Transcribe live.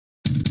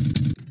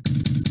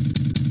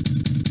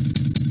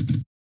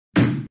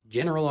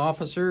General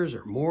officers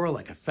are more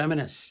like a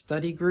feminist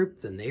study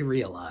group than they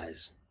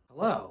realize.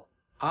 Hello,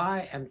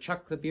 I am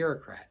Chuck the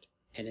Bureaucrat,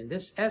 and in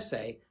this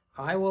essay,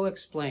 I will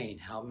explain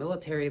how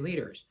military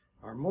leaders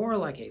are more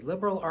like a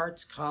liberal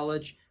arts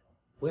college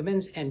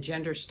women's and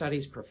gender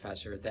studies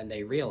professor than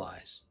they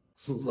realize.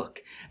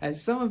 Look,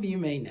 as some of you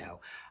may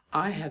know,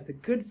 I had the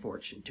good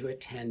fortune to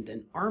attend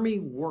an Army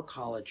War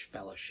College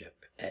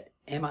fellowship at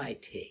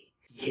MIT.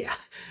 Yeah,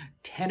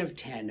 10 of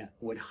 10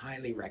 would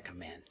highly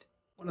recommend.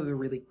 One of the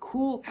really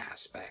cool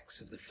aspects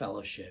of the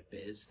fellowship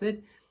is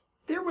that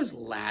there was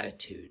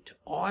latitude to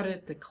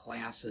audit the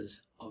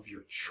classes of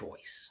your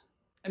choice.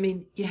 I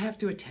mean, you have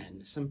to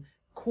attend some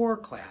core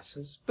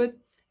classes, but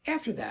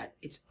after that,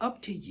 it's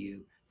up to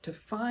you to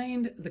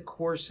find the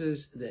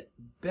courses that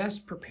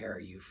best prepare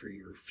you for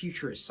your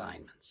future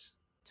assignments.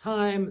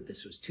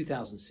 This was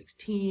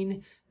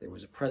 2016, there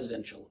was a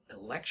presidential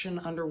election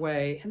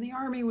underway, and the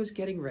Army was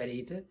getting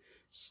ready to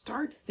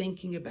start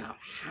thinking about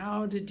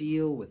how to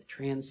deal with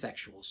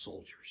transsexual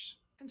soldiers.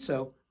 And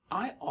so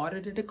I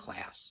audited a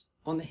class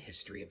on the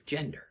history of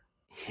gender.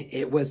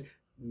 It was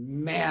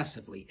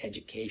massively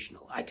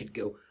educational. I could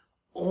go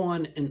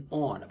on and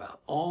on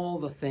about all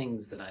the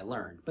things that I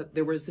learned, but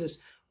there was this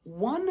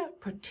one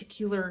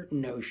particular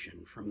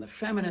notion from the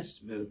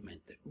feminist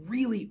movement that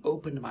really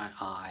opened my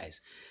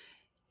eyes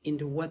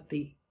into what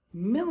the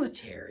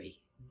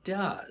military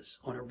does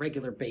on a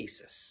regular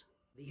basis.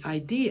 The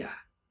idea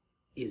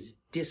is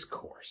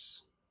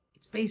discourse.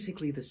 It's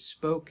basically the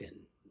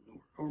spoken,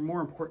 or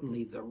more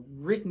importantly, the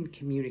written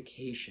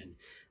communication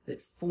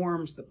that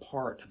forms the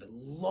part of a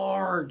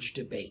large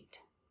debate.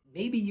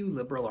 Maybe you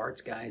liberal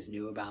arts guys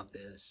knew about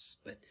this,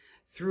 but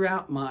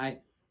throughout my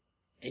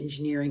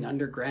engineering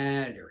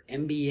undergrad or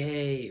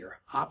MBA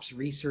or ops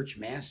research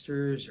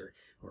masters or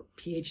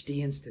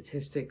PhD in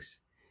statistics,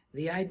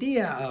 the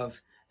idea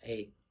of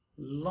a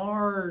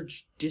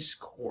large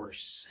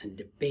discourse and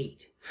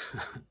debate,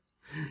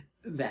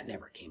 that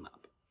never came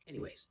up.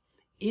 Anyways,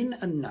 in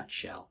a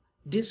nutshell,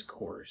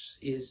 discourse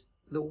is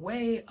the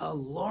way a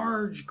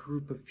large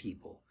group of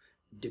people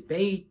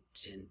debate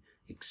and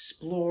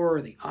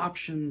explore the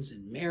options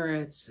and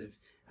merits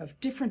of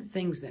different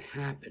things that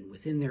happen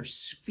within their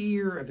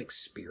sphere of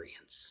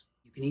experience.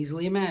 You can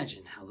easily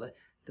imagine how the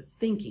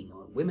thinking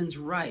on women's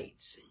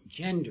rights and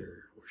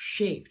gender were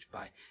shaped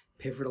by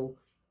pivotal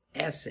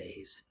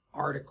essays,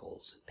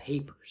 articles, and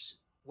papers.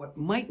 What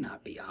might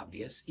not be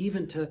obvious,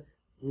 even to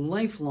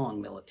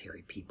lifelong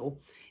military people,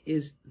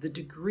 is the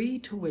degree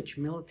to which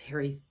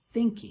military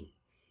thinking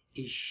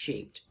is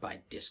shaped by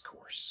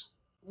discourse.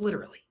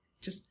 Literally,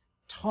 just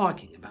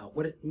talking about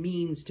what it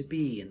means to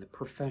be in the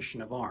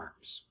profession of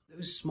arms.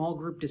 Those small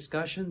group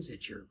discussions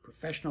at your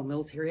professional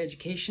military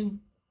education,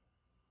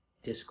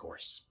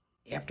 discourse.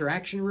 After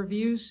action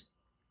reviews,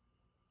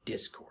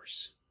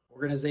 discourse.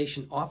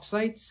 Organization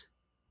offsites,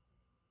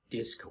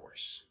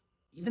 discourse.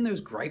 Even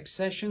those gripe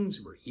sessions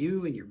where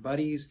you and your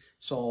buddies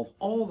solve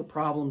all the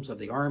problems of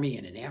the Army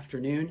in an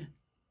afternoon,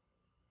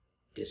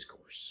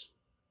 discourse.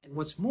 And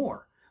what's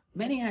more,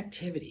 many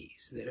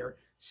activities that are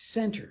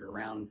centered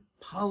around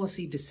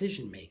policy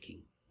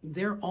decision-making,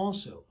 they're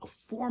also a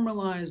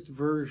formalized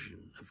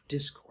version of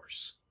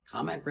discourse.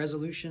 Comment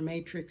resolution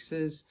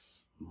matrices,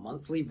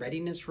 monthly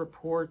readiness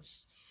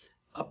reports,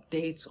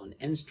 updates on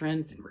end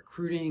strength and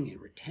recruiting and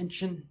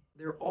retention,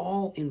 they're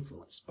all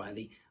influenced by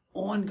the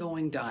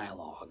ongoing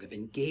dialogue of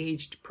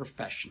engaged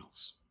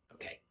professionals.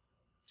 Okay,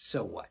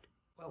 so what?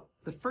 Well,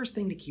 the first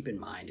thing to keep in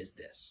mind is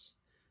this.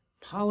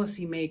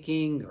 Policy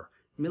making or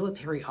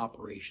military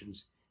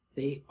operations,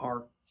 they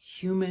are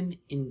human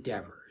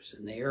endeavors,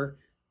 and they are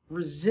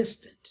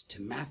resistant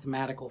to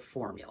mathematical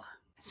formula.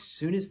 As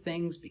soon as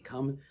things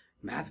become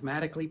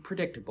mathematically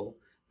predictable,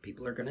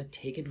 people are going to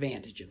take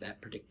advantage of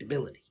that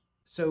predictability.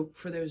 So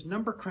for those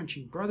number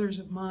crunching brothers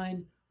of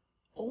mine,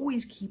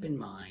 always keep in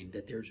mind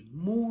that there's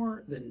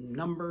more than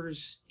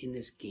numbers in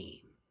this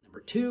game. Number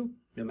two,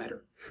 no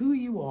matter who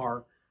you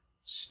are,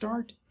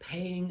 start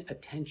paying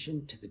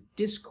attention to the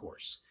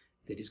discourse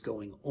that is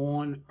going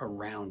on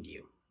around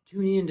you.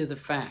 Tune into the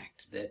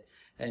fact that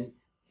an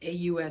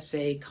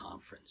AUSA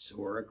conference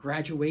or a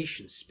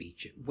graduation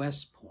speech at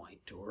West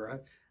Point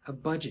or a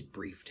budget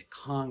brief to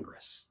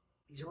Congress,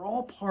 these are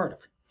all part of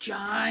a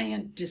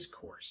giant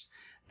discourse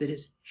that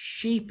is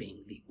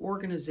shaping the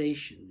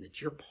organization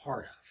that you're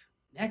part of.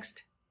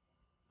 Next,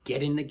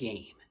 get in the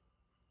game.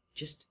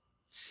 Just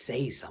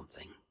say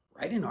something.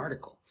 Write an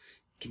article.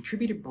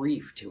 Contribute a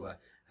brief to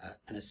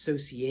an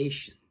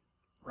association.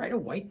 Write a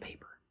white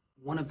paper.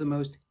 One of the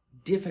most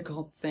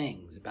difficult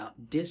things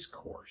about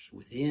discourse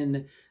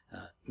within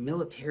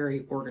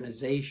military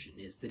organization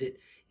is that it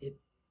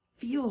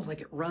feels like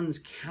it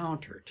runs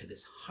counter to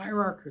this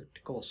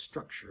hierarchical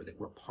structure that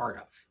we're part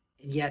of.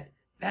 And yet,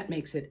 that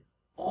makes it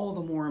all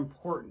the more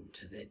important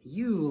that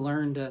you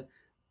learn to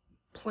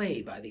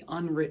play by the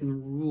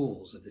unwritten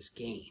rules of this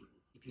game.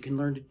 If you can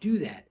learn to do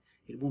that,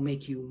 it will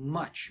make you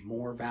much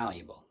more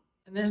valuable.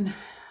 And then,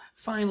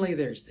 finally,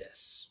 there's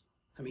this.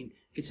 I mean,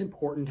 it's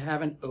important to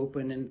have an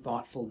open and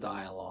thoughtful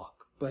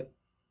dialogue, but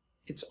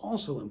it's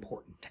also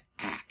important to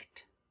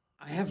act.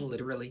 I have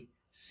literally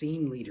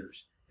seen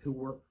leaders who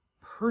were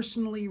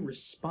personally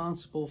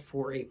responsible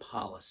for a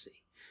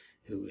policy,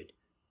 who would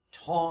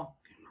talk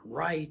and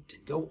write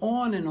and go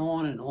on and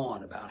on and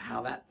on about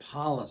how that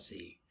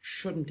policy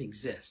shouldn't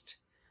exist,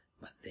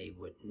 but they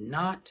would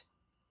not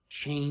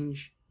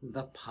change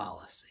the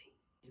policy.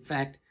 In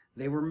fact,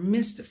 they were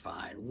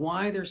mystified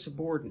why their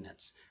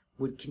subordinates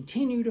would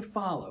continue to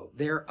follow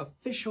their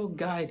official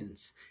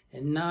guidance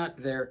and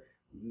not their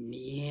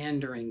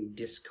meandering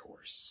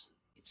discourse.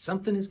 If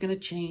something is going to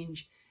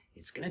change,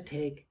 it's going to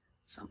take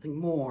something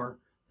more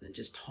than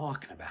just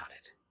talking about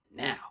it.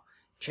 Now,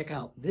 check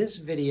out this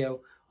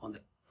video on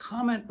the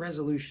comment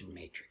resolution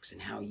matrix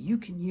and how you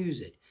can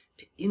use it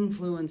to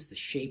influence the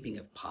shaping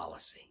of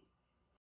policy.